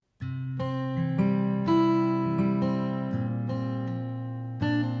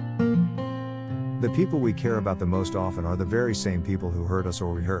The people we care about the most often are the very same people who hurt us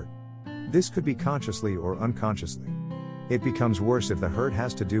or we hurt. This could be consciously or unconsciously. It becomes worse if the hurt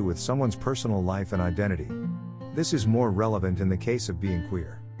has to do with someone's personal life and identity. This is more relevant in the case of being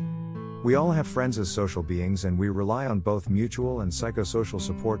queer. We all have friends as social beings, and we rely on both mutual and psychosocial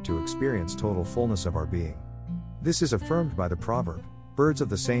support to experience total fullness of our being. This is affirmed by the proverb, "Birds of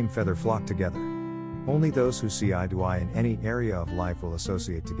the same feather flock together." Only those who see eye to eye in any area of life will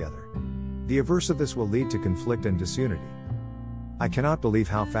associate together. The averse of this will lead to conflict and disunity. I cannot believe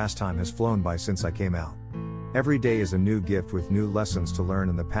how fast time has flown by since I came out. Every day is a new gift with new lessons to learn,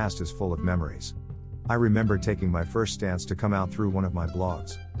 and the past is full of memories. I remember taking my first stance to come out through one of my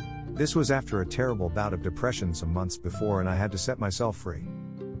blogs. This was after a terrible bout of depression some months before, and I had to set myself free.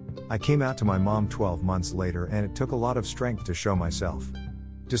 I came out to my mom 12 months later, and it took a lot of strength to show myself.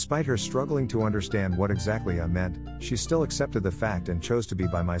 Despite her struggling to understand what exactly I meant, she still accepted the fact and chose to be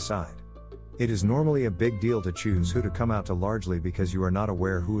by my side. It is normally a big deal to choose who to come out to, largely because you are not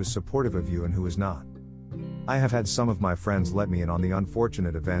aware who is supportive of you and who is not. I have had some of my friends let me in on the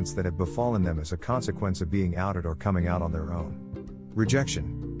unfortunate events that have befallen them as a consequence of being outed or coming out on their own.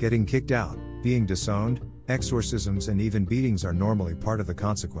 Rejection, getting kicked out, being disowned, exorcisms, and even beatings are normally part of the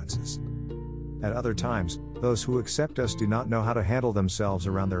consequences. At other times, those who accept us do not know how to handle themselves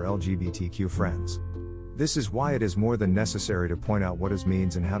around their LGBTQ friends. This is why it is more than necessary to point out what it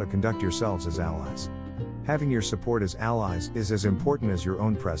means and how to conduct yourselves as allies. Having your support as allies is as important as your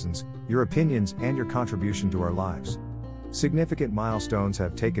own presence, your opinions, and your contribution to our lives. Significant milestones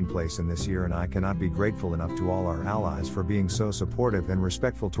have taken place in this year, and I cannot be grateful enough to all our allies for being so supportive and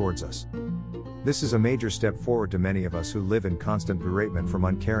respectful towards us. This is a major step forward to many of us who live in constant beratement from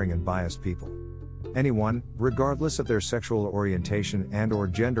uncaring and biased people. Anyone, regardless of their sexual orientation and/or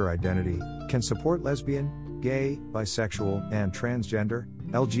gender identity, can support lesbian, gay, bisexual, and transgender,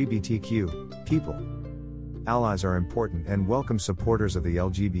 LGBTQ people. Allies are important and welcome supporters of the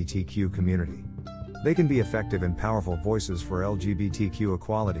LGBTQ community. They can be effective and powerful voices for LGBTQ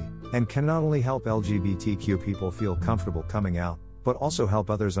equality, and can not only help LGBTQ people feel comfortable coming out, but also help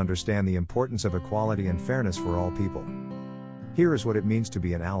others understand the importance of equality and fairness for all people. Here is what it means to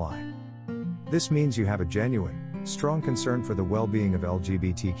be an ally. This means you have a genuine, strong concern for the well-being of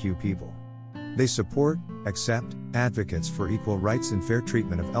LGBTQ people. They support, accept, advocates for equal rights and fair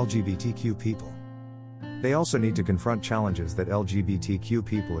treatment of LGBTQ people. They also need to confront challenges that LGBTQ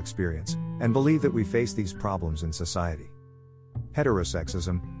people experience, and believe that we face these problems in society.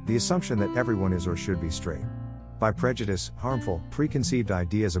 Heterosexism, the assumption that everyone is or should be straight. Bi prejudice, harmful, preconceived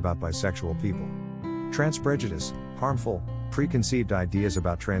ideas about bisexual people. Trans prejudice, harmful, preconceived ideas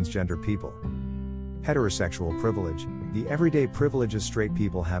about transgender people. Heterosexual privilege, the everyday privileges straight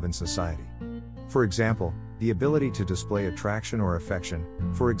people have in society. For example, the ability to display attraction or affection,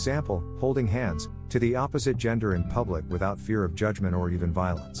 for example, holding hands, to the opposite gender in public without fear of judgment or even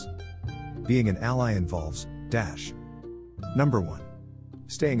violence. Being an ally involves Number 1.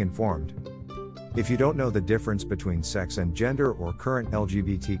 Staying informed. If you don't know the difference between sex and gender or current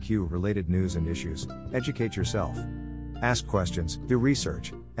LGBTQ related news and issues, educate yourself. Ask questions, do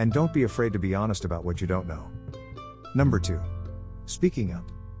research, and don't be afraid to be honest about what you don't know. Number 2. Speaking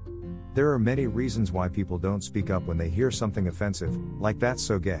up. There are many reasons why people don't speak up when they hear something offensive, like "that's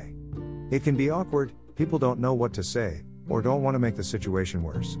so gay." It can be awkward, people don't know what to say, or don't want to make the situation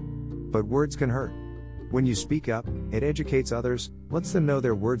worse. But words can hurt. When you speak up, it educates others, lets them know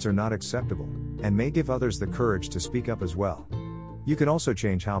their words are not acceptable, and may give others the courage to speak up as well. You can also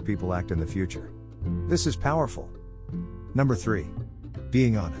change how people act in the future. This is powerful. Number 3.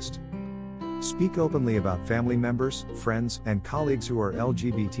 Being honest. Speak openly about family members, friends, and colleagues who are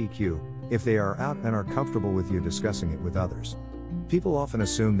LGBTQ, if they are out and are comfortable with you discussing it with others. People often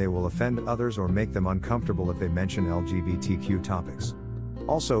assume they will offend others or make them uncomfortable if they mention LGBTQ topics.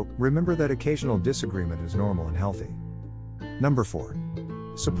 Also, remember that occasional disagreement is normal and healthy. Number 4.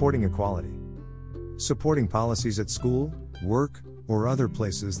 Supporting equality. Supporting policies at school, work, or other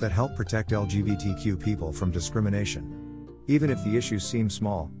places that help protect LGBTQ people from discrimination. Even if the issues seem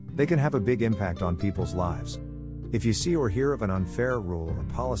small, they can have a big impact on people's lives. If you see or hear of an unfair rule or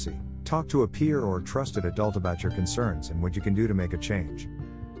policy, talk to a peer or trusted adult about your concerns and what you can do to make a change.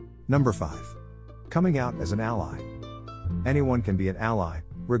 Number 5. Coming out as an ally. Anyone can be an ally,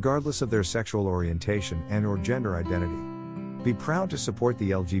 regardless of their sexual orientation and/or gender identity. Be proud to support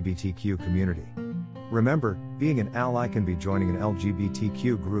the LGBTQ community. Remember, being an ally can be joining an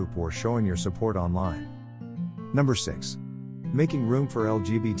LGBTQ group or showing your support online. Number 6. Making room for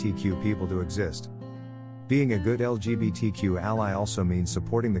LGBTQ people to exist. Being a good LGBTQ ally also means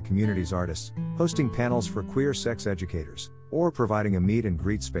supporting the community's artists, hosting panels for queer sex educators, or providing a meet and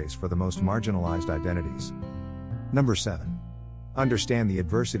greet space for the most marginalized identities. Number 7. Understand the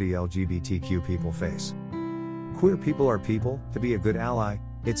adversity LGBTQ people face. Queer people are people. To be a good ally,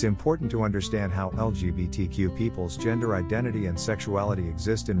 it's important to understand how LGBTQ people's gender identity and sexuality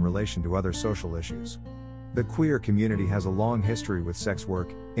exist in relation to other social issues. The queer community has a long history with sex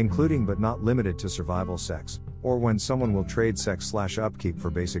work, including but not limited to survival sex, or when someone will trade sex/upkeep for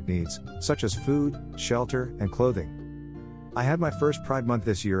basic needs, such as food, shelter, and clothing. I had my first Pride Month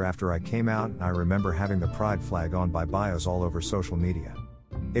this year after I came out, and I remember having the pride flag on by bios all over social media.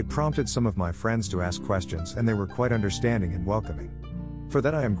 It prompted some of my friends to ask questions, and they were quite understanding and welcoming. For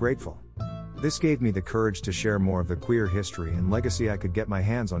that I am grateful. This gave me the courage to share more of the queer history and legacy I could get my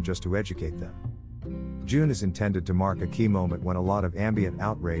hands on just to educate them. June is intended to mark a key moment when a lot of ambient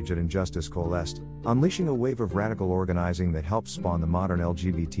outrage at injustice coalesced, unleashing a wave of radical organizing that helped spawn the modern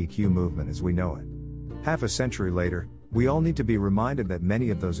LGBTQ movement as we know it. Half a century later, we all need to be reminded that many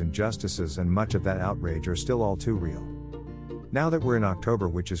of those injustices and much of that outrage are still all too real. Now that we're in October,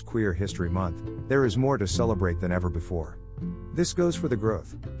 which is Queer History Month, there is more to celebrate than ever before. This goes for the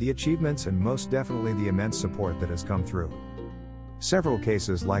growth, the achievements, and most definitely the immense support that has come through. Several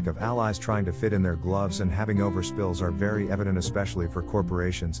cases like of allies trying to fit in their gloves and having overspills are very evident, especially for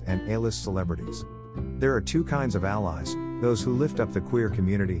corporations and A-list celebrities. There are two kinds of allies, those who lift up the queer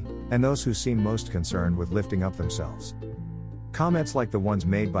community, and those who seem most concerned with lifting up themselves. Comments like the ones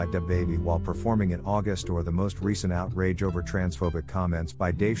made by DaBaby while performing in August, or the most recent outrage over transphobic comments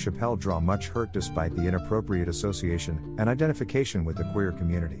by Dave Chappelle, draw much hurt despite the inappropriate association and identification with the queer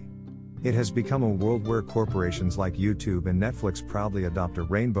community. It has become a world where corporations like YouTube and Netflix proudly adopt a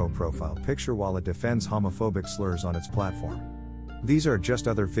rainbow profile picture while it defends homophobic slurs on its platform. These are just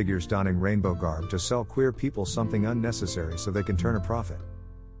other figures donning rainbow garb to sell queer people something unnecessary so they can turn a profit.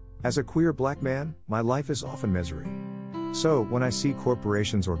 As a queer black man, my life is often misery. So, when I see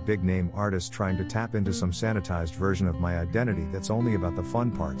corporations or big-name artists trying to tap into some sanitized version of my identity that's only about the fun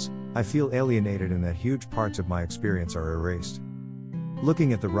parts, I feel alienated and that huge parts of my experience are erased.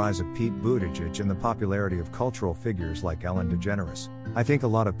 Looking at the rise of Pete Buttigieg and the popularity of cultural figures like Ellen DeGeneres, I think a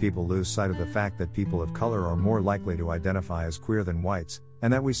lot of people lose sight of the fact that people of color are more likely to identify as queer than whites,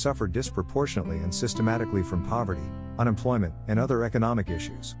 and that we suffer disproportionately and systematically from poverty, unemployment, and other economic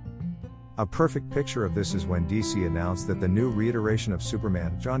issues. A perfect picture of this is when DC announced that the new reiteration of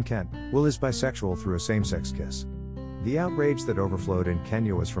Superman, John Kent, is bisexual through a same-sex kiss. The outrage that overflowed in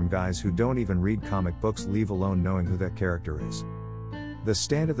Kenya was from guys who don't even read comic books, leave alone knowing who that character is. The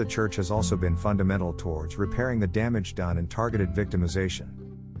stand of the church has also been fundamental towards repairing the damage done in targeted victimization.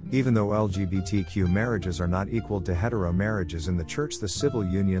 Even though LGBTQ marriages are not equal to hetero marriages in the church, the civil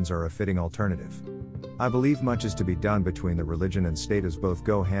unions are a fitting alternative. I believe much is to be done between the religion and state, as both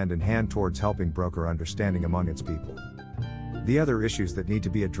go hand in hand towards helping broker understanding among its people. The other issues that need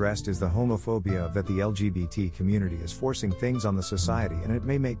to be addressed is the homophobia that the LGBT community is forcing things on the society, and it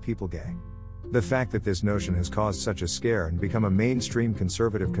may make people gay. The fact that this notion has caused such a scare and become a mainstream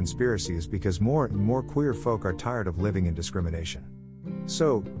conservative conspiracy is because more and more queer folk are tired of living in discrimination.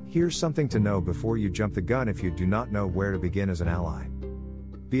 So, here's something to know before you jump the gun if you do not know where to begin as an ally.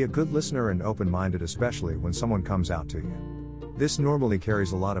 Be a good listener and open-minded, especially when someone comes out to you. This normally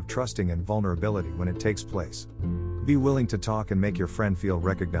carries a lot of trusting and vulnerability when it takes place. Be willing to talk and make your friend feel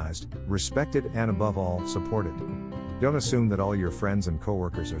recognized, respected, and above all, supported. Don't assume that all your friends and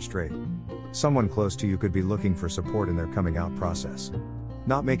coworkers are straight. Someone close to you could be looking for support in their coming out process.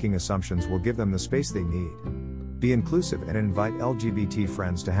 Not making assumptions will give them the space they need. Be inclusive and invite LGBT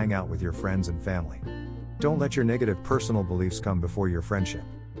friends to hang out with your friends and family. Don't let your negative personal beliefs come before your friendship.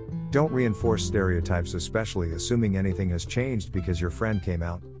 Don't reinforce stereotypes, especially assuming anything has changed because your friend came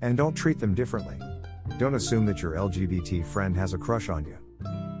out, and don't treat them differently. Don't assume that your LGBT friend has a crush on you.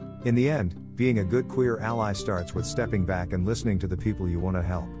 In the end, being a good queer ally starts with stepping back and listening to the people you want to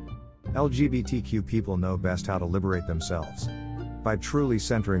help. LGBTQ people know best how to liberate themselves. By truly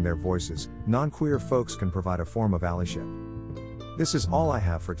centering their voices, non-queer folks can provide a form of allyship. This is all I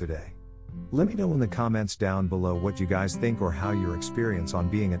have for today. Let me know in the comments down below what you guys think, or how your experience on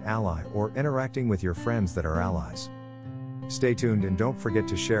being an ally or interacting with your friends that are allies. Stay tuned and don't forget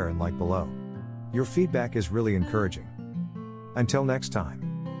to share and like below. Your feedback is really encouraging. Until next time,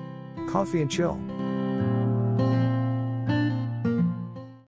 coffee and chill.